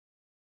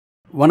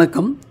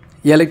வணக்கம்.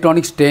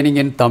 Electronics training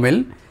இன் Tamil.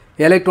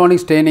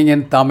 Electronics training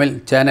இன் தமிழ்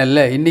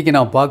சேனலில் இன்றைக்கி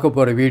நான் பார்க்க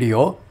போகிற வீடியோ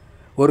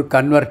ஒரு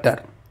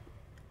கன்வெர்ட்டர்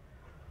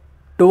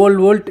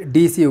 12 வோல்ட்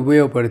டிசி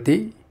உபயோகப்படுத்தி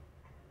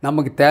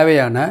நமக்கு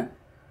தேவையான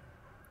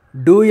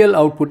டூயல்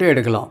அவுட்புட்டை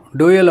எடுக்கலாம்.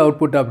 டூயல்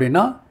அவுட்புட்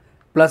அப்படின்னா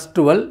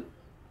 +12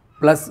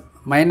 plus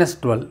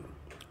 -12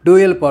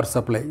 dual power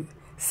supply.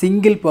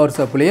 Single power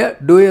சப்ளையை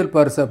dual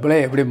power supply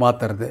எப்படி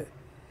மாற்றுறது,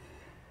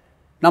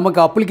 நமக்கு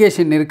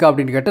அப்ளிகேஷன் இருக்குது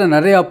அப்படின்னு கேட்டால்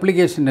நிறைய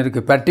அப்ளிகேஷன்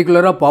இருக்குது.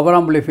 பர்டிகுலராக பவர்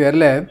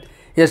ஆம்பிளிஃபையரில்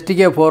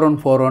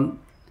STK4141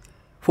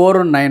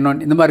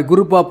 4191 இந்த மாதிரி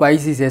குரூப் ஆஃப்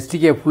ஐசிஸ்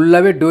STK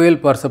ஃபுல்லாகவே டூயல்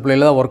பவர்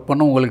சப்ளையில் தான் ஒர்க்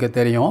பண்ணும், உங்களுக்கு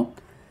தெரியும்.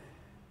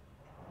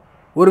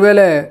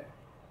 ஒருவேளை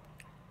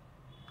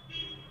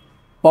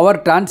பவர்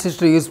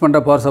டிரான்சிஸ்டர் யூஸ்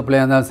பண்ணுற பவர்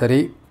சப்ளையாக இருந்தாலும் சரி,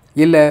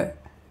 இல்லை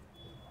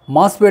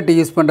மாஸ்பெட்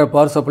யூஸ் பண்ணுற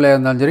பவர் சப்ளையாக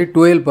இருந்தாலும் சரி,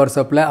 டூயல் பவர்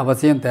சப்ளை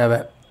அவசியம்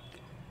தேவை.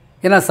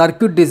 ஏன்னா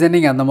சர்க்யூட்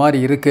டிசைனிங் அந்த மாதிரி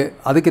இருக்குது,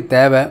 அதுக்கு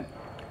தேவை.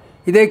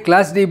 இதே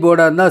கிளாஸ் டி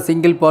போர்டாக இருந்தால்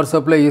சிங்கிள் பவர்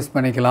சப்ளை யூஸ்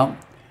பண்ணிக்கலாம்.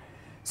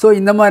 ஸோ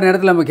இந்த மாதிரி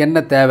நேரத்தில் நமக்கு என்ன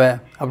தேவை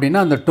அப்படின்னா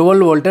அந்த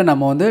 12 வோல்ட்டை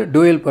நம்ம வந்து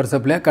டூயல் பவர்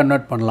சப்ளையாக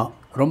கன்வெர்ட் பண்ணலாம்.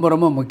 ரொம்ப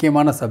ரொம்ப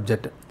முக்கியமான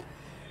சப்ஜெக்ட்.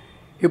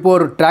 இப்போது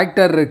ஒரு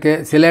டிராக்டர்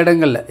இருக்குது, சில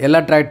இடங்களில்,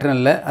 எல்லா டிராக்டரும்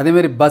இல்லை,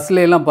 அதேமாதிரி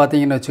பஸ்லாம்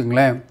பார்த்தீங்கன்னு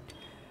வச்சுங்களேன்,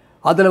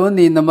 அதில்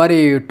வந்து இந்த மாதிரி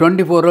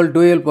 24 volt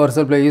dual power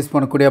supply use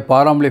பண்ணக்கூடிய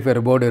பவர்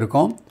ஆம்பிளிஃபையர் போர்டு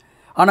இருக்கும்.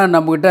 ஆனால்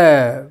நம்மக்கிட்ட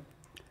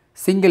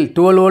சிங்கிள்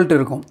 12 வோல்ட்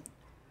இருக்கும்.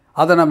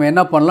 அதை நம்ம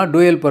என்ன பண்ணலாம்,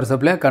 டூயல் பவர்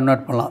சப்ளையை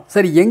கன்வெர்ட் பண்ணலாம்.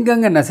 சரி,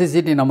 எங்கெங்கே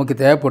நெசசிட்டி நமக்கு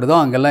தேவைப்படுதோ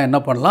அங்கெல்லாம் என்ன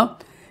பண்ணலாம்,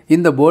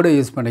 இந்த போர்டை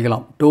யூஸ்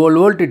பண்ணிக்கலாம். 12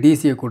 வோல்ட்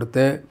டிசியை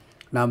கொடுத்து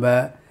நம்ம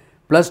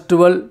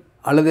 +12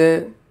 அல்லது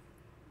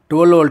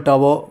 12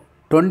 வோல்ட்டாவோ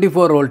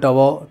 24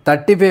 வோல்ட்டாவோ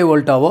 35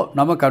 வோல்ட்டாவோ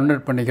நம்ம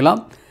கன்வெர்ட்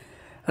பண்ணிக்கலாம்.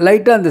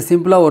 லைட்டாக அந்த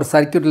சிம்பிளாக ஒரு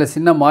சர்க்யூட்டில்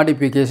சின்ன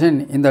மாடிஃபிகேஷன்,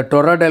 இந்த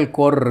டொராய்டல்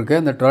கோர்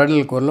இருக்குது, இந்த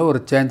டொராய்டல் கோரில்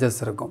ஒரு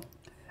சேஞ்சஸ் இருக்கும்,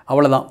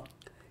 அவ்வளோதான்.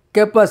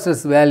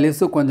 கெப்பாசிட்டர்ஸ்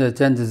வேல்யூஸும் கொஞ்சம்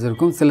சேஞ்சஸ்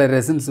இருக்கும், சில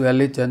ரெசிஸ்டன்ஸ்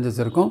வேல்யூ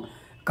சேஞ்சஸ் இருக்கும்,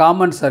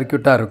 காமன்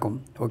சர்க்யூட்டாக இருக்கும்.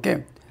 ஓகே,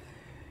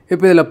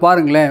 இப்போ இதில்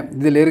பாருங்களேன்,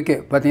 இதில்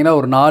இருக்குது பார்த்திங்கன்னா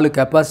ஒரு 4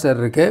 கெப்பாசிட்டர்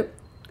இருக்குது.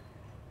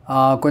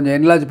 கொஞ்சம்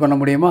என்லார்ஜ் பண்ண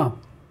முடியுமா,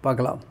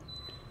 பார்க்கலாம்.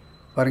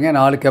 பாருங்கள்,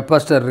 4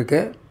 கெப்பாசிட்டர்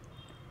இருக்குது.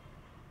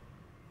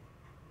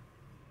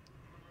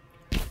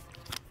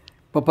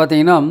 இப்போ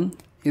பார்த்தீங்கன்னா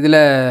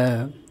இதில்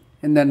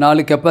இந்த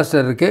 4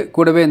 கெப்பாசிட்டர் இருக்குது.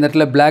 கூடவே இந்த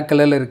இடத்துல பிளாக்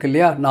கலரில் இருக்குது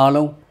இல்லையா,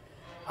 4ம்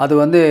அது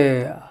வந்து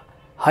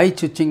ஹை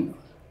சுவிட்சிங்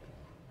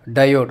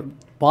டயோடு,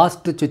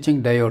 ஃபாஸ்ட் சுவிட்சிங்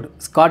டயோடு,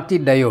 ஸ்காட்சி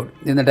டயோடு.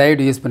 இந்த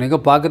டயோடு யூஸ் பண்ணிக்க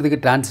பார்க்குறதுக்கு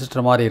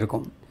டிரான்சிஸ்டர் மாதிரி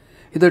இருக்கும்.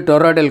 இது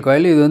டொராய்டல்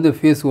காயில், இது வந்து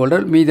fuse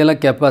holder,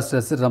 மீதெல்லாம்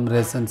capacitors, some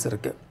resistance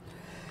இருக்குது.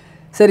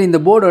 சரி, இந்த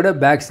போர்டோட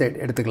பேக் சைடு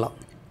எடுத்துக்கலாம்.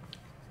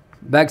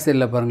 பேக்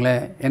சைடில்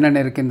பாருங்களேன்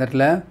என்னென்ன இருக்குது இந்த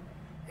இடத்துல.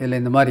 இதில்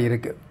இந்த மாதிரி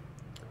இருக்குது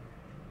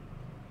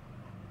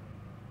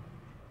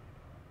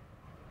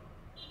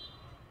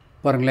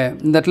பாருங்களேன்.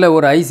 இந்த இடத்துல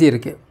ஒரு ஐசி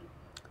இருக்குது,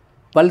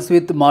 பல்ஸ்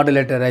வித்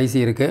மாடுலேட்டர் ஐசி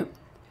இருக்குது.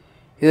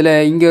 இதில்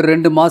இங்கே ஒரு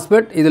 2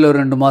 மாஸ்பெட், இதில் ஒரு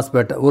 2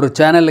 மாஸ்பெட், ஒரு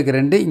சேனலுக்கு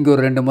 2, இங்கே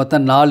ஒரு 2,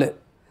 மொத்தம் 4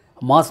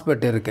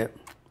 மாஸ்பெட் இருக்குது.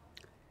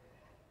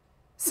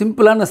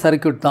 சிம்பிளான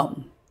சர்க்யூட் தான்.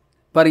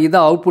 பாருங்கள்,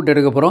 இதான் அவுட்புட்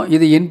எடுக்க போகிறோம்,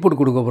 இது இன்புட்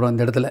கொடுக்க போகிறோம்.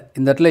 இந்த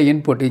இடத்துல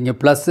இன்புட், இங்கே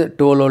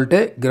 +12 வோல்ட்டு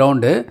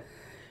கிரவுண்டு,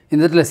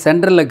 இந்த இடத்துல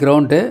சென்டரில்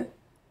கிரவுண்டு.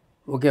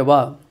 ஓகேவா,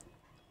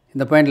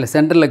 இந்த பாயிண்டில்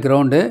சென்டரில்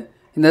கிரவுண்டு,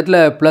 இந்த இடத்துல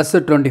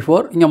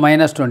 +24, இங்கே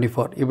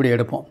 -24, இப்படி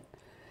எடுப்போம்.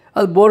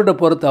 அது போர்டை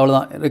பொறுத்து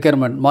அவ்வளோதான்.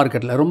 ரெக்யர்மெண்ட்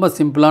மார்க்கெட்டில் ரொம்ப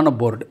சிம்பிளான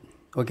போர்டு.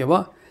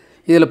 ஓகேவா,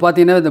 இதில்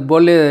பார்த்தீங்கன்னா இந்த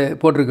போர்டில்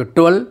போட்டிருக்கு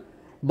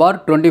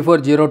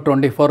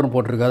 12/24024ன்னு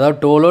போட்டிருக்கு. அதாவது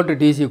 12 வோல்ட்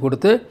டிசி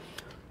கொடுத்து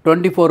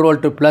 24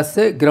 volt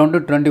plus ground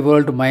 24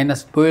 volt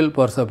minus dual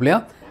power சப்ளையாக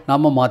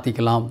நம்ம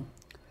மாற்றிக்கலாம்.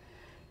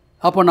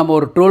 அப்போ நம்ம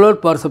ஒரு 12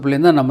 வோல்ட் பவர் சப்ளை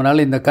இருந்தால்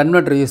நம்மளால் இந்த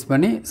கன்வெர்ட்டர் யூஸ்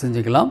பண்ணி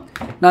செஞ்சுக்கலாம்.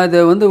 நான் இதை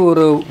வந்து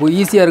ஒரு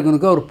ஈஸியாக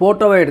இருக்கிறதுக்கு ஒரு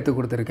ஃபோட்டோவாக எடுத்து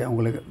கொடுத்துருக்கேன்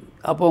உங்களுக்கு.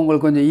 அப்போ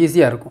உங்களுக்கு கொஞ்சம்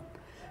ஈஸியாக இருக்கும்.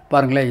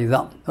 பாருங்களேன்,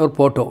 இதுதான் ஒரு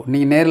ஃபோட்டோ,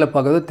 நீங்கள் நேரில்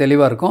பார்க்குறது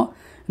தெளிவாக இருக்கும்.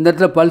 இந்த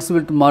இடத்துல பல்ஸ்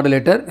வித்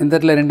மாடுலேட்டர், இந்த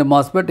இடத்துல 2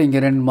 மாஸ்பெட், இங்கே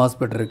 2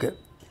 மாஸ்பெட் இருக்குது.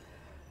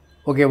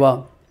 ஓகேவா,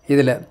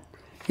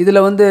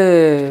 இதில் வந்து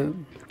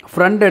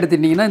ஃப்ரண்ட்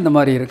எடுத்துட்டிங்கன்னா இந்த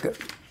மாதிரி இருக்குது,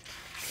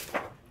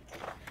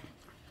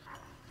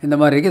 இந்த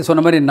மாதிரி இருக்குது.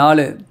 சொன்ன மாதிரி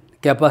 4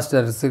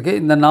 கெப்பாசிட்டர்ஸ் இருக்குது.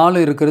 இந்த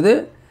 4 இருக்கிறது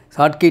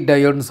ஷார்ட்கி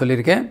டயோடுன்னு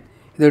சொல்லியிருக்கேன்.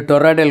 இது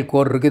டொராய்டல்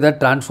கோர் இருக்குது, இதான்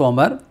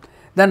டிரான்ஸ்ஃபார்மர்,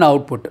 தென்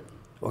அவுட்புட்.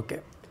 ஓகே,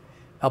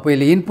 அப்போ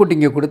இதில் இன்புட்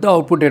இங்கே கொடுத்து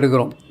அவுட்புட்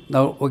எடுக்கிறோம்.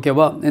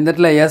 ஓகேவா, இந்த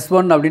இடத்துல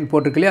S1 அப்படின்னு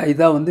போட்டிருக்கு இல்லையா,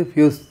 இதான் வந்து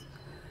ஃபியூஸ்,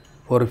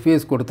 ஒரு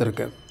ஃபியூஸ்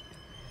கொடுத்துருக்கு.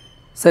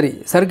 சரி,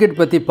 சர்க்யூட்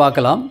பற்றி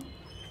பார்க்கலாம்.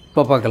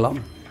 இப்போ பார்க்கலாம்.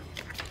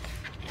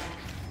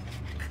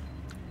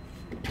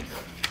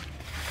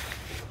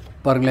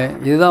 பாருங்களேன்,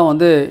 இதுதான்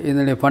வந்து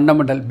இதனுடைய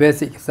ஃபண்டமெண்டல்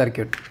பேசிக்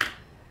சர்க்யூட்.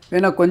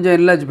 வேணால் கொஞ்சம்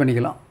என்லார்ஜ்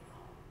பண்ணிக்கலாம்.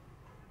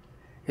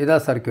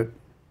 இதுதான் சர்க்யூட்.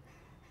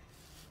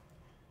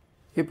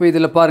 இப்போ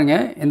இதில்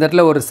பாருங்கள், இந்த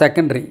இடத்துல ஒரு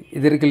செகண்டரி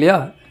இது இருக்கு இல்லையா,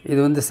 இது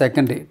வந்து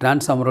செகண்டரி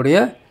டிரான்ஸ்ஃபார்மருடைய,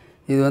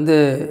 இது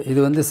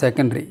வந்து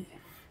செகண்டரி,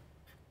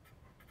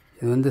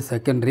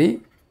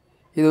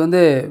 இது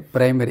வந்து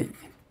பிரைமரி.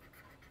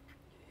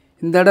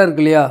 இந்த இடம்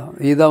இருக்கு இல்லையா,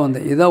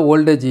 இதுதான்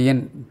வோல்டேஜ்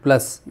இன்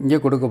ப்ளஸ், இங்கே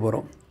கொடுக்க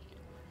போகிறோம்.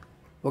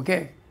 ஓகே,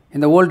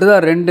 இந்த வோல்ட்டு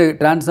தான் 2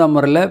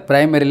 டிரான்ஸ்ஃபார்மரில்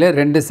பிரைமரியில்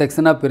 2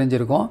 செக்ஷனாக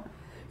பிரிஞ்சிருக்கும்.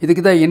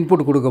 இதுக்கு தான்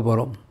இன்புட் கொடுக்க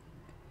போகிறோம்.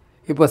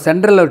 இப்போ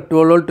சென்ட்ரலில்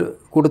 12 வோல்ட்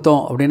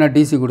கொடுத்தோம் அப்படின்னா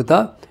டிசி கொடுத்தா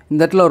இந்த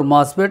இடத்துல ஒரு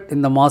மாஸ்பெட்,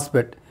 இந்த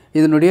மாஸ்பெட்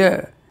இதனுடைய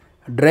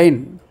ட்ரெயின்,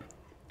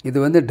 இது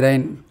வந்து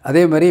ட்ரெயின்.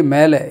 அதே மாதிரி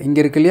மேலே இங்கே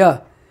இருக்கு இல்லையா,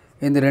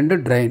 இந்த ரெண்டு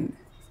ட்ரெயின்.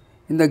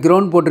 இந்த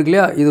கிரவுண்ட் போட்டிருக்கு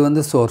இல்லையா, இது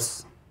வந்து சோர்ஸ்.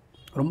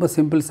 ரொம்ப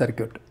சிம்பிள்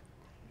சர்க்யூட்.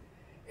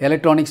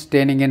 எலக்ட்ரானிக்ஸ்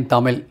ட்ரெயினிங் இன்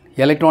தமிழ்,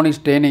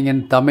 எலக்ட்ரானிக்ஸ் ட்ரெயினிங்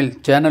இன் தமிழ்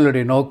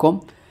சேனலுடைய நோக்கம்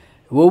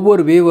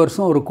ஒவ்வொரு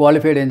வியூவர்ஸும் ஒரு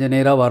குவாலிஃபைடு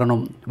என்ஜினியராக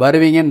வரணும்.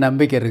 வருவீங்கன்னு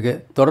நம்பிக்கை இருக்குது.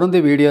 தொடர்ந்து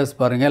வீடியோஸ்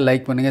பாருங்கள்,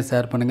 லைக் பண்ணுங்கள்,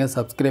 ஷேர் பண்ணுங்கள்,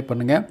 சப்ஸ்கிரைப்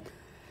பண்ணுங்கள்.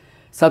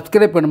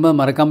 சப்ஸ்கிரைப் பண்ணும்போது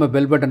மறக்காமல்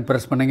பெல் பட்டன்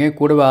ப்ரெஸ் பண்ணுங்கள்,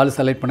 கூடவே ஆல்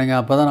செலக்ட் பண்ணுங்கள்.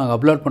 அப்போ தான் நாங்கள்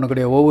அப்லோட்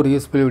பண்ணக்கூடிய ஒவ்வொரு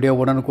யூஸ்ஃபுல் வீடியோ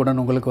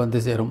உடனுக்குடன் உங்களுக்கு வந்து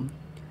சேரும்.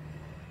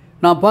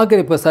 நான் பார்க்குற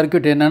இப்போ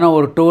சர்க்யூட் என்னென்னா,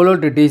 ஒரு 12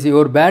 வோல்ட் டிசி,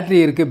 ஒரு பேட்டரி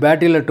இருக்குது,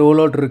 பேட்டரியில் 12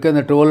 வோல்ட் இருக்குது.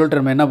 அந்த 12 வோல்ட்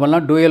நம்ம என்ன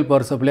பண்ணலாம், டூயல்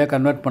பவர் சப்ளையாக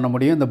கன்வெர்ட் பண்ண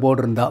முடியும் இந்த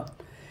போர்டு இருந்தால்.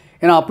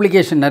 ஏன்னா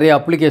அப்ளிகேஷன் நிறைய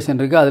அப்ளிகேஷன்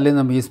இருக்குது,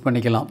 அதுலேருந்து நம்ம யூஸ்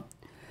பண்ணிக்கலாம்.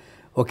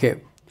 ஓகே,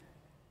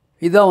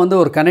 இதான் வந்து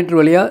ஒரு கனெக்டர்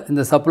வழியாக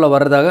இந்த சப்ளை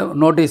வர்றதாக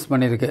நோட்டீஸ்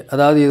பண்ணியிருக்கு.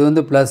 அதாவது இது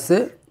வந்து ப்ளஸ்ஸு,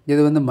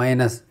 இது வந்து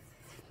மைனஸ்,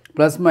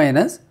 ப்ளஸ்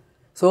மைனஸ்.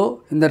 ஸோ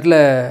இந்த இடத்துல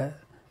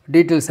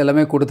டீட்டெயில்ஸ்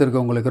எல்லாமே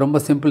கொடுத்துருக்கு உங்களுக்கு. ரொம்ப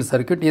சிம்பிள்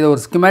சர்க்யூட். இதை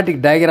ஒரு ஸ்கிமேட்டிக்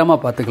டயக்ராமாக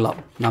பார்த்துக்கலாம்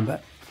நம்ம,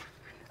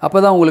 அப்போ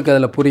தான் உங்களுக்கு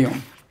அதில் புரியும்.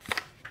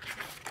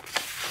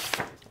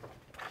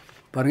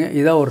 பாருங்கள்,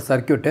 இதான் ஒரு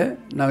சர்க்யூட்டு.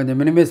 நான் கொஞ்சம்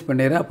மினிமைஸ்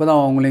பண்ணிடுறேன், அப்போ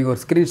தான் உங்களுக்கு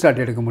ஒரு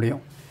ஸ்க்ரீன்ஷாட் எடுக்க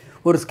முடியும்.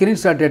 ஒரு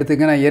ஸ்க்ரீன்ஷாட்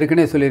எடுத்துங்க. நான்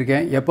ஏற்கனவே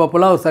சொல்லியிருக்கேன்,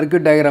 எப்பப்போலாம் ஒரு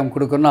சர்க்யூட் டயக்ராம்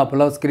கொடுக்கணும்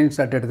அப்போல்லாம்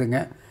ஸ்க்ரீன்ஷாட்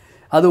எடுத்துங்க.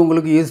 அது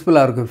உங்களுக்கு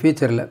யூஸ்ஃபுல்லாக இருக்கும்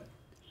ஃபியூச்சரில்.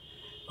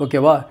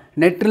 ஓகேவா?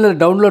 நெட்டில்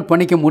டவுன்லோட்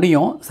பண்ணிக்க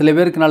முடியும், சில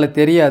பேருக்குனால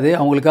தெரியாது,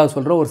 அவங்களுக்காக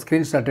சொல்கிறோம். ஒரு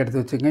ஸ்க்ரீன்ஷாட் எடுத்து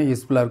வச்சுக்கோங்க,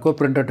 யூஸ்ஃபுல்லாக இருக்கும்.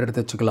 பிரிண்ட் அவுட்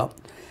எடுத்து வச்சுக்கலாம்.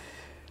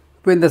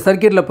 இப்போ இந்த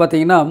சர்க்யூட்டில்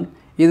பார்த்தீங்கன்னா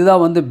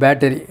இதுதான் வந்து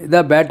பேட்டரி.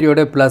 இதான்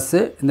பேட்டரியோடைய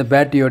ப்ளஸ்ஸு, இந்த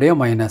பேட்டரியோடைய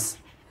மைனஸ்.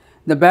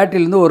 இந்த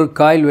பேட்டரியிலேருந்து ஒரு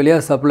காயில்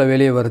வழியாக சப்ளை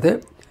வெளியே வருது.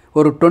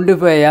 ஒரு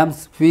 25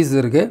 ஆம்ப்ஸ் ஃபீஸ்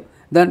இருக்குது.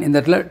 தென் இந்த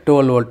இடத்துல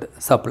 12 வோல்ட்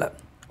சப்ளை,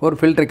 ஒரு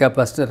ஃபில்டர்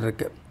கெப்பாசிட்டர்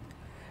இருக்குது.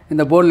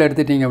 இந்த போர்டில்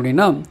எடுத்துட்டிங்க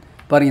அப்படின்னா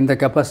பாருங்கள், இந்த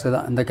கெப்பாசிட்டர்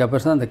தான், இந்த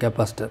கெப்பாசிட்டர், இந்த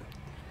கெப்பாசிட்டர்.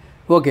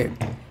 ஓகே,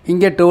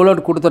 இங்கே 12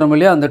 வோல்ட் கொடுத்துறோம்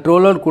இல்லையா, அந்த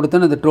 12 வோல்ட்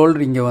கொடுத்தோன்னு இந்த 12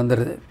 வோல்ட் இங்கே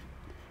வந்துடுது.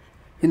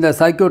 இந்த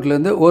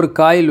சர்க்யூட்லேருந்து ஒரு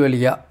காயில்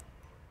வழியாக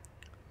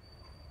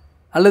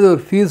அல்லது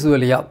ஒரு ஃபியூஸ்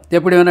வழியாக,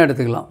 எப்படி வேணால்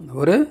எடுத்துக்கலாம்,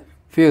 ஒரு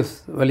ஃபியூஸ்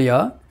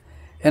வழியாக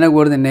எனக்கு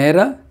ஒரு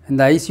நேராக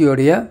இந்த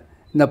ஐசியோடைய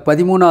இந்த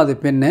 13வது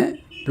பின்னு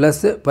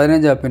ப்ளஸ்ஸு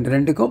 15வது பின்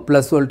ரெண்டுக்கும்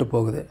ப்ளஸ் வோல்ட்டு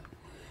போகுது.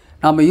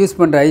 நாம் யூஸ்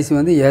பண்ணுற ஐசி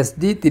வந்து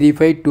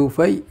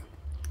SD3525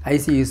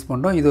 ஐசி யூஸ்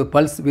பண்ணுறோம். இது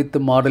பல்ஸ் வித்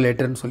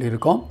மாடுலேட்டர்னு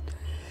சொல்லியிருக்கோம்.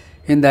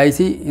 இந்த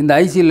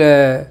ஐசியில்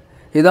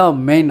இதான்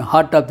main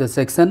heart of the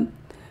section.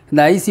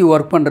 இந்த ஐசி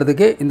ஒர்க்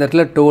பண்ணுறதுக்கு இந்த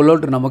இடத்துல 12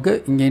 வோல்ட் நமக்கு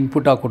இங்கே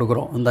இன்புட்டாக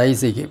கொடுக்குறோம் இந்த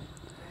ஐசிக்கு.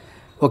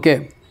 ஓகே,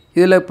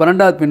 இதில்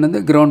 12வது பின்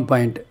வந்து கிரவுண்ட்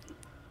பாயிண்ட்.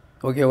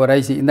 ஓகே, ஒரு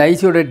ஐசி. இந்த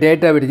ஐசியோட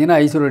டேட்டா விடுச்சிங்கன்னா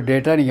ஐசியோட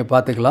டேட்டா நீங்கள்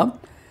பார்த்துக்கலாம்.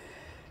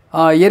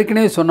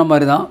 ஏற்கனவே சொன்ன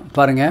மாதிரி தான்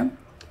பாருங்கள்.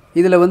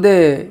 இதில் வந்து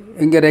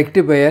இங்கே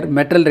rectifier,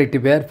 metal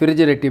rectifier,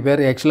 fridge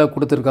rectifier extra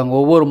கொடுத்துருக்காங்க.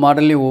 ஒவ்வொரு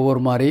மாடல்லையும்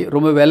ஒவ்வொரு மாதிரி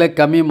ரொம்ப விலை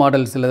கம்மி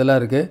மாடல்ஸ் இதெல்லாம்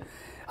இருக்குது.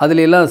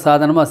 அதில் எல்லாம்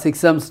சாதாரணமாக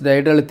 6 ஆம்ப்ஸ்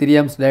டயோடு அல்லது 3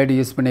 ஆம்ப்ஸ் டயோடு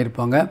யூஸ்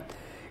பண்ணியிருப்பாங்க.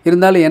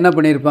 இருந்தாலும் என்ன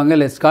பண்ணியிருப்பாங்க,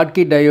 இல்லை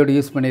ஸ்காட்கி டயோடு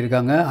யூஸ்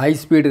பண்ணியிருக்காங்க. ஹை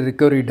ஸ்பீடு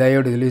ரிக்கவரி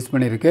டயோடு இதில் யூஸ்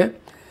பண்ணியிருக்கு.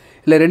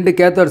 இல்லை 2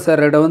 கேத்தோட்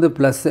சேரோட வந்து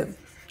ப்ளஸ்ஸு,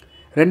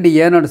 2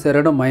 ஏனோட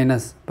சேரோட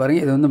மைனஸ்.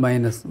 பாருங்கள், இது வந்து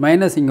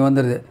மைனஸ் இங்கே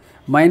வந்துடுது,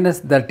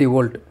 மைனஸ் 30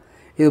 வோல்ட்.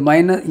 இது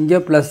மைனஸ், இங்கே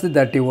ப்ளஸ்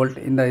 30 வோல்ட்.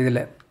 இந்த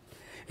இதில்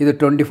இது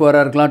 24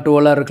 இருக்கலாம்,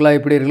 12 இருக்கலாம்,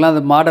 இப்படி இருக்கலாம்,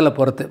 அந்த மாடலை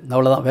பொறுத்து.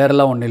 அவ்வளோதான்,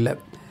 வேறெல்லாம் ஒன்றும் இல்லை.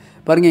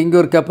 பாருங்கள், இங்கே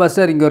ஒரு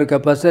கெப்பாசிட்டர், இங்கே ஒரு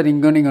கெப்பாசிட்டர்,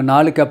 இங்கே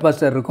 4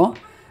 கெப்பாசிட்டர் இருக்கும்.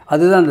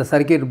 அதுதான் அந்த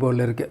சர்க்யூட்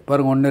போர்டில் இருக்குது.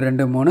 பாருங்கள், 1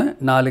 2 3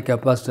 4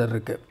 கெப்பாசிட்டர்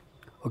இருக்குது.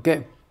 ஓகே,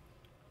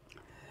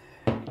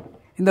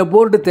 இந்த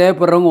போர்டு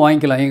தேவைப்படுறவங்க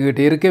வாங்கிக்கலாம்,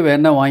 எங்கள்கிட்ட இருக்குது,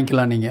 வேணால்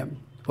வாங்கிக்கலாம் நீங்கள்.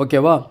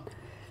 ஓகேவா?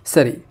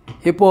 சரி,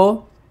 இப்போது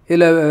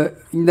இதில்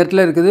இந்த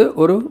இடத்துல இருக்குது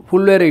ஒரு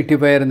ஃபுல்வேர்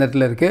ரெக்டிஃபையர். இந்த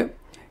இடத்துல இருக்குது.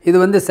 இது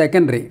வந்து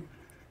செகண்டரி,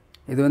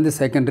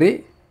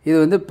 இது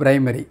வந்து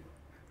பிரைமரி.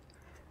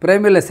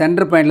 பிரைமரியில்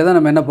சென்டர் பாயிண்டில் தான்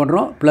நம்ம என்ன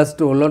பண்ணுறோம்,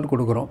 +2 வோல்ட்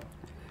கொடுக்குறோம்.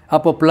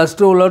 அப்போ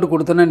 +2 வோல்ட்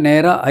கொடுத்தோன்னா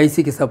நேராக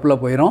ஐசிக்கு சப்ளை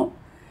போயிடும்.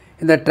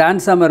 இந்த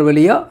டிரான்ஸ்ஃபார்மர்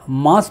வழியாக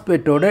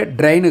மாஸ்பெட்டோட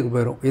ட்ரைனுக்கு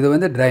போயிடும். இது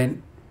வந்து ட்ரைன்.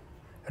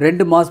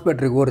 2 மாஸ்பெட்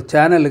இருக்குது, ஒரு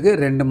சேனலுக்கு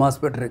 2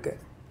 மாஸ்பெட் இருக்குது.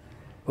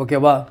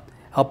 ஓகேவா?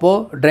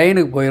 அப்போது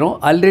ட்ரைனுக்கு போயிடும்.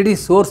 ஆல்ரெடி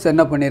சோர்ஸ்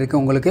என்ன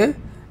பண்ணியிருக்கு, உங்களுக்கு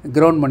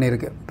கிரவுண்ட்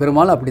பண்ணியிருக்கு.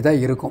 பெரும்பாலும் அப்படி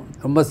தான் இருக்கும்.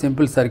 ரொம்ப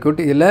சிம்பிள்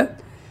சர்க்யூட். இதில்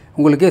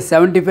உங்களுக்கு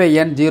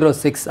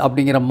 75N06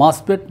 அப்படிங்கிற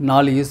மாஸ்பெட்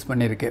 4 யூஸ்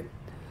பண்ணியிருக்கு.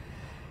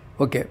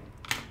 ஓகே,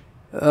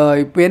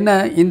 இப்போ என்ன,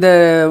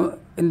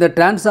 இந்த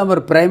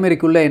டிரான்ஸ்ஃபார்மர்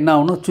பிரைமரிக்குள்ளே என்ன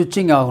ஆகணும்,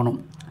 சுவிட்சிங் ஆகணும்.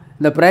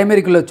 இந்த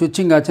பிரைமரிக்குள்ளே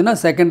சுவிட்சிங் ஆச்சுன்னா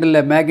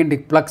செகண்டரியில்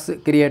மேக்னெட்டிக் ப்ளக்ஸ்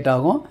கிரியேட்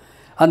ஆகும்.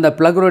 அந்த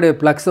ப்ளக்கருடைய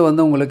ப்ளக்ஸை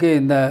வந்து உங்களுக்கு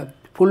இந்த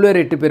ஃபுல்வேர்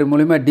ரெக்டிஃபையர்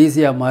மூலிமா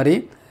டிசியாக மாறி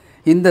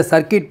இந்த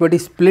சர்க்யூட் படி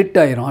ஸ்ப்ளிட்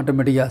ஆகிரும்.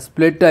 ஆட்டோமேட்டிக்காக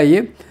ஸ்ப்ளிட் ஆகி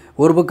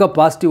ஒரு பக்கம்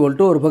பாசிட்டிவ்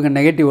வோல்ட்டு, ஒரு பக்கம்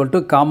நெகட்டிவ் வோல்ட்டு,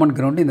 காமன்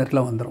கிரவுண்டு இந்த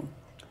இடத்துல வந்துடும்.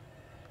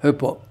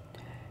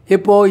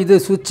 இப்போது இது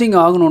சுவிட்சிங்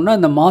ஆகணுன்னா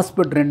இந்த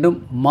மாஸ்பெட் ரெண்டும்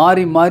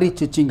மாறி மாறி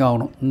சுவிட்சிங்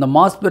ஆகணும். இந்த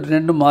மாஸ்பெட்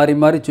ரெண்டும் மாறி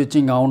மாறி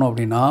சுவிட்சிங் ஆகணும்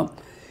அப்படின்னா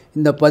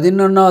இந்த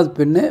 11வது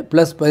பின்னு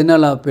ப்ளஸ்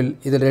 14வது பின்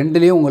இது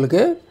ரெண்டுலேயும்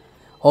உங்களுக்கு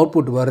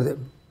அவுட்புட் வருது.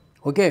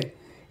 ஓகே,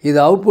 இது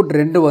அவுட்புட்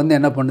 2 வந்து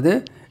என்ன பண்ணுது,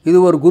 இது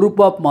ஒரு குரூப்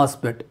ஆஃப்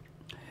மாஸ்பெட்.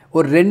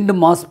 ஒரு 2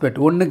 மாஸ்பெட்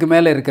ஒன்றுக்கு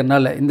மேலே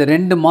இருக்கிறனால இந்த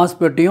 2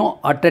 மாஸ்பெட்டையும்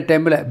அட் அ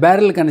டைமில்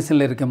பேரல்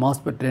கனெக்ஷனில் இருக்க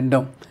மாஸ்பெட்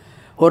ரெண்டும்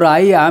ஒரு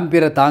ஹை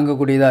ஆம்பியரை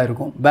தாங்கக்கூடியதாக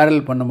இருக்கும்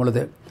பேரல் பண்ணும்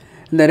பொழுது.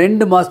 இந்த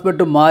 2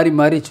 மாஸ்பெட்டும் மாறி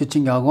மாறி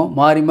சுவிட்சிங் ஆகும்.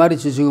 மாறி மாறி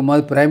சுவிட்சிங்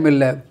ஆகும்போது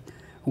பிரைமரியில்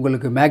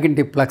உங்களுக்கு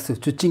மேக்னெட்டிக் ஃப்ளக்ஸ்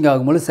சுவிட்சிங்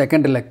ஆகும்போது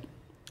செகண்டரியில்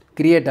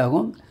கிரியேட்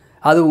ஆகும்.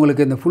 அது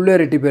உங்களுக்கு இந்த ஃபுல் வேவ்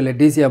ரெக்டிஃபையரில்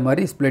டிசியாக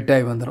மாதிரி ஸ்ப்ளிட்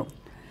ஆகி வந்துடும்.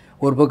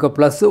 ஒரு பக்கம்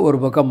ப்ளஸ்ஸு ஒரு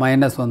பக்கம்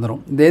மைனஸ்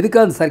வந்துடும். இந்த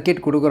எதுக்காக அந்த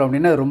சர்க்கியூட் கொடுக்குறோம்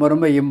அப்படின்னா ரொம்ப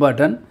ரொம்ப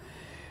இம்பார்ட்டன்ட்.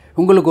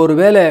 உங்களுக்கு ஒரு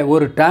வேளை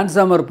ஒரு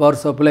டிரான்ஸ்ஃபார்மர்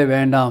பவர் சப்ளை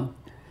வேண்டாம்,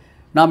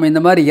 நாம் இந்த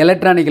மாதிரி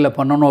எலக்ட்ரானிக்கில்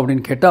பண்ணணும்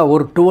அப்படின்னு கேட்டால்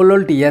ஒரு 12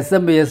 வோல்ட்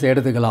எஸ்எம்பிஎஸ்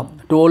எடுத்துக்கலாம்.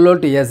 12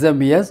 வோல்ட்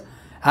எஸ்எம்பிஎஸ்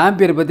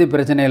ஆம்பியர் பற்றி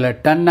பிரச்சனை இல்லை.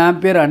 10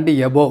 ஆம்பியர் அண்டு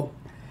எபோவ்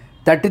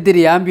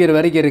 33 ஆம்பியர்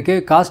வரைக்கும்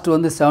இருக்குது. காஸ்ட்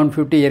வந்து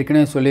 750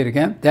 ஏற்கனவே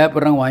சொல்லியிருக்கேன்.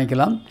 தேவைப்படுறவங்க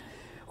வாங்கிக்கலாம்.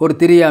 ஒரு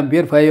 3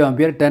 ampere, 5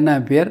 ampere, 10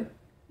 ampere,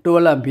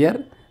 12 ampere,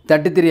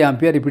 33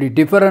 ampere, இப்படி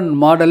டிஃபரெண்ட்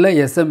மாடலில்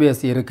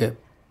எஸ்எம்பிஎஸ் இருக்குது.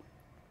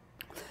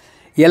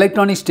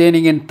 எலக்ட்ரானிக்ஸ்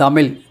ட்ரைனிங் இன்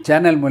தமிழ்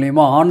சேனல்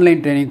மூலிமா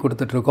ஆன்லைன் ட்ரைனிங்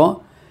கொடுத்துட்ருக்கோம்.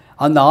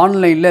 அந்த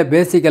ஆன்லைனில்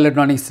பேசிக்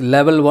electronics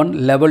level 1,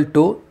 level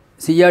 2,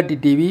 CRT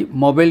TV,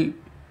 mobile,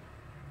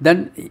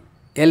 then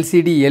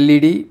LCD,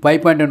 LED,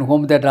 5.1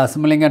 home theatre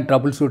assembling and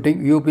trouble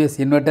shooting, UPS,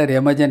 inverter,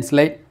 emergency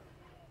light,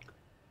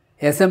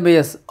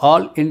 SMPS,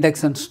 all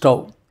induction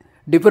stove,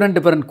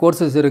 different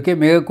courses இருக்குது.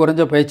 மிக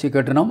குறைஞ்ச பயிற்சி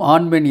கட்டணம்.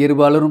 ஆண் பெண்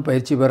இருபாலரும்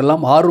பயிற்சி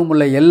பெறலாம்.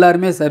 ஆர்வமுள்ள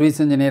எல்லாருமே சர்வீஸ்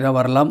இன்ஜினியராக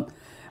வரலாம்.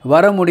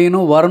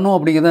 வரணும்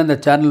அப்படிங்கிறது இந்த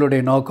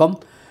சேனலுடைய நோக்கம்.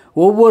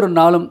 ஒவ்வொரு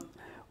நாளும்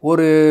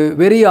ஒரு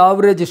வெரி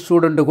ஆவரேஜ்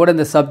ஸ்டூடெண்ட்டு கூட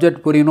இந்த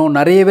சப்ஜெக்ட் புரியணும்,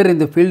 நிறைய பேர்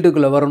இந்த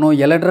ஃபீல்டுக்குள்ளே வரணும்,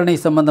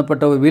 எலக்ட்ரானிக்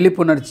சம்மந்தப்பட்ட ஒரு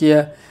விழிப்புணர்ச்சியை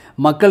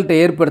மக்கள்கிட்ட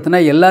ஏற்படுத்தினா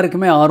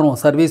எல்லாருக்குமே ஆர்வம்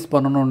சர்வீஸ்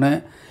பண்ணணும்னு.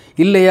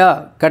 இல்லையா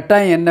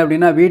கட்டாயம் என்ன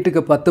அப்படின்னா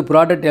வீட்டுக்கு 10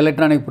 ப்ராடக்ட்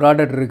எலக்ட்ரானிக்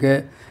ப்ராடக்ட்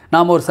இருக்குது.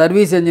 நாம் ஒரு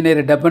சர்வீஸ்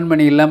இன்ஜினியரை டிபெண்ட்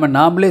பண்ணி இல்லாமல்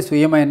நாமளே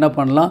சுயமாக என்ன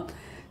பண்ணலாம்,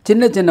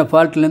 சின்ன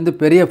ஃபால்ட்லேருந்து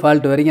பெரிய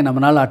ஃபால்ட் வரைக்கும்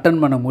நம்மளால்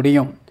அட்டன் பண்ண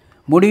முடியணும்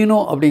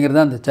அப்படிங்கிறது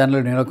அந்த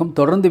சேனலுடைய நோக்கம்.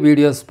 தொடர்ந்து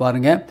வீடியோஸ்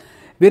பாருங்கள்.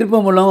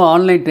 விருப்பம் உள்ளவங்க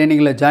ஆன்லைன்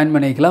ட்ரைனிங்கில் ஜாயின்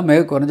பண்ணிக்கலாம்.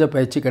 மிக குறைஞ்ச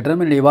பயிற்சி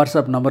கட்டணம். என்னுடைய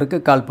வாட்ஸ்அப் நம்பருக்கு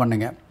கால்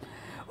பண்ணுங்கள்.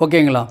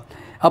 ஓகேங்களா?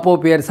 அப்போது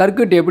இப்போ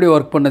சர்க்யூட் எப்படி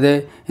ஒர்க் பண்ணுது,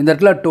 இந்த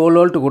இடத்துல 12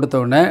 வோல்ட்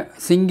கொடுத்தோடனே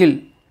சிங்கிள்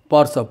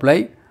பவர் சப்ளை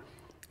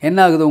என்ன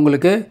ஆகுது,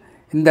 உங்களுக்கு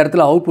இந்த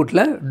இடத்துல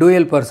அவுட்புட்டில்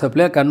டூயல் பவர்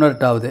சப்ளை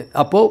கன்வெர்ட் ஆகுது.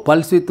 அப்போது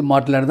பல்ஸ் வித்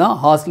மாட்லர் தான்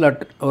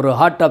ஹாஸ்லட் ஒரு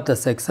ஹார்ட் ஆஃப் த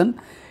செக்ஷன்.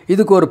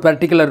 இதுக்கு ஒரு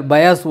பர்டிகுலர்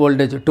பயாஸ்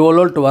வோல்டேஜ் 12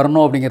 வோல்ட்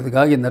வரணும்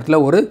அப்படிங்கிறதுக்காக இந்த இடத்துல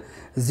ஒரு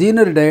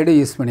ஜீனர் டயோடு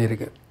யூஸ்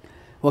பண்ணியிருக்கு.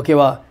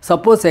 ஓகேவா?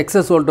 சப்போஸ்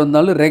எக்ஸஸ் வோல்ட்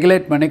வந்தாலும்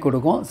ரெகுலேட் பண்ணி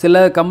கொடுக்கும்.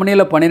 சில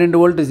கம்பெனியில் 12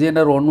 வோல்ட்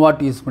ஜீனர் 1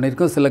 வாட் யூஸ்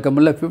பண்ணியிருக்கோம். சில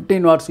கம்பெனியில்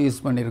 15 வாட்ஸ் யூஸ்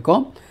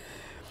பண்ணியிருக்கோம்.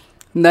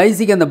 இந்த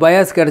ஐசிக்கு அந்த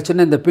பயாஸ்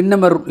கிடச்சுன்னா இந்த பின்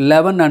நம்பர்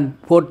 11 and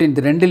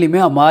 14 ரெண்டுலேயுமே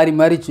மாறி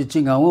மாறி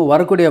சுவிட்சிங் ஆகும்.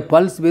 வரக்கூடிய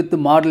பல்ஸ் வித்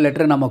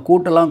மாடுலேட்டரை நம்ம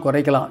கூட்டலாம்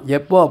குறைக்கலாம்.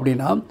 எப்போ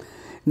அப்படின்னா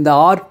இந்த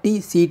ஆர்டி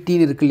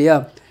சிடின்னு இருக்கு இல்லையா,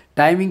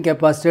 டைமிங்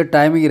கெப்பாசிட்டர்,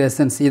 டைமிங்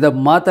ரெசன்ஸ், இதை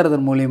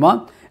மாற்றுறதன் மூலிமா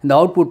இந்த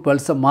அவுட்புட்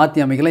பல்ஸை மாற்றி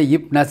அமைக்கலாம்.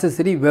 இப்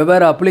நெசசரி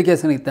வெவ்வேறு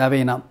அப்ளிகேஷனுக்கு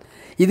தேவைன்னா.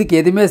 இதுக்கு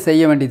எதுவுமே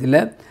செய்ய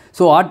வேண்டியதில்லை.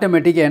 ஸோ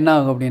ஆட்டோமேட்டிக்காக என்ன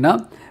ஆகும் அப்படின்னா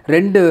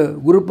 2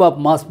 குரூப் ஆஃப்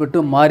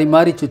மாஸ்பெட்டும் மாறி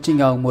மாறி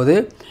சுவிட்சிங் ஆகும்போது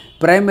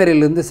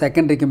பிரைமரியிலேருந்து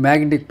செகண்டரிக்கு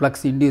மேக்னெட்டிக்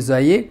ஃப்ளக்ஸ் இன்டியூஸ்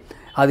ஆகி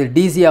அது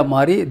டிசியாக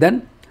மாறி தென்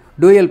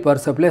டூயல்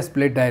பவர் சப்ளை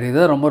ஸ்ப்ளிட்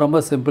ஆகிடுது.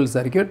 ரொம்ப சிம்பிள்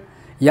சர்க்யூட்.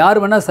 யார்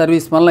வேணால்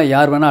சர்வீஸ் பண்ணலாம்,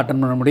 யார் வேணால்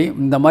அட்டன் பண்ண முடியும்.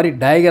 இந்த மாதிரி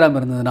டயக்ராம்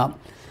இருந்ததுன்னா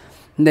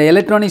இந்த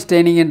எலக்ட்ரானிக்ஸ்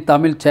ட்ரைனிங் இன்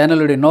தமிழ்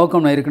சேனலுடைய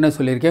நோக்கம் நான் இருக்குன்னு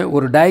சொல்லியிருக்கேன்.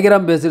 ஒரு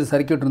டயக்ராம் பேஸ்டு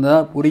சர்க்யூட்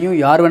இருந்தால் புரியும்,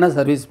 யார் வேணால்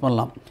சர்வீஸ்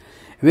பண்ணலாம்.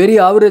 வெரி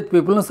ஆவரேஜ்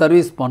பீப்புளும்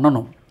சர்வீஸ்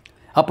பண்ணணும்.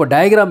 அப்போ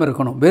டயக்ராம்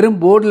இருக்கணும்.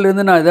 வெறும்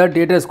போர்டிலேருந்து நான் ஏதாவது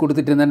டீட்டெயில்ஸ்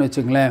கொடுத்துட்டு இருந்தேன்னு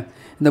வச்சுங்களேன்,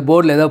 இந்த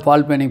போர்டில் ஏதாவது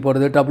ஃபால் பெயிண்டிங்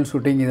போடுறது, ட்ரபிள்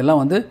ஷூட்டிங்,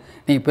 இதெல்லாம் வந்து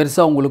நீங்கள்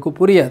பெருசாக உங்களுக்கு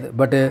புரியாது.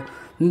 பட்டு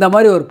இந்த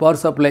மாதிரி ஒரு பவர்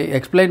சப்ளை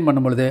எக்ஸ்பிளைன்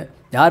பண்ணும்பொழுது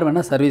யார்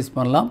வேணால் சர்வீஸ்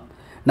பண்ணலாம்.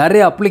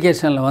 நிறைய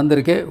அப்ளிகேஷனில்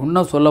வந்திருக்கு.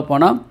 இன்னும்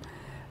சொல்லப்போனால்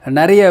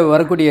நிறைய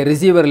வரக்கூடிய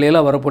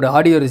ரிசீவர்லாம் வரக்கூடிய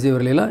ஆடியோ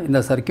ரிசீவர்லாம் இந்த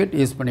சர்க்யூட்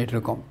யூஸ்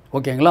பண்ணிகிட்ருக்கோம்.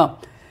 ஓகேங்களா?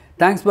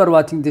 தேங்க்ஸ் ஃபார்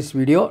வாட்சிங் திஸ்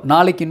வீடியோ.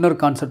 நாளைக்கு இன்னொரு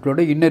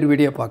கான்செப்டோடு இன்னொரு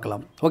வீடியோ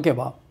பார்க்கலாம்.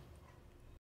 ஓகேவா?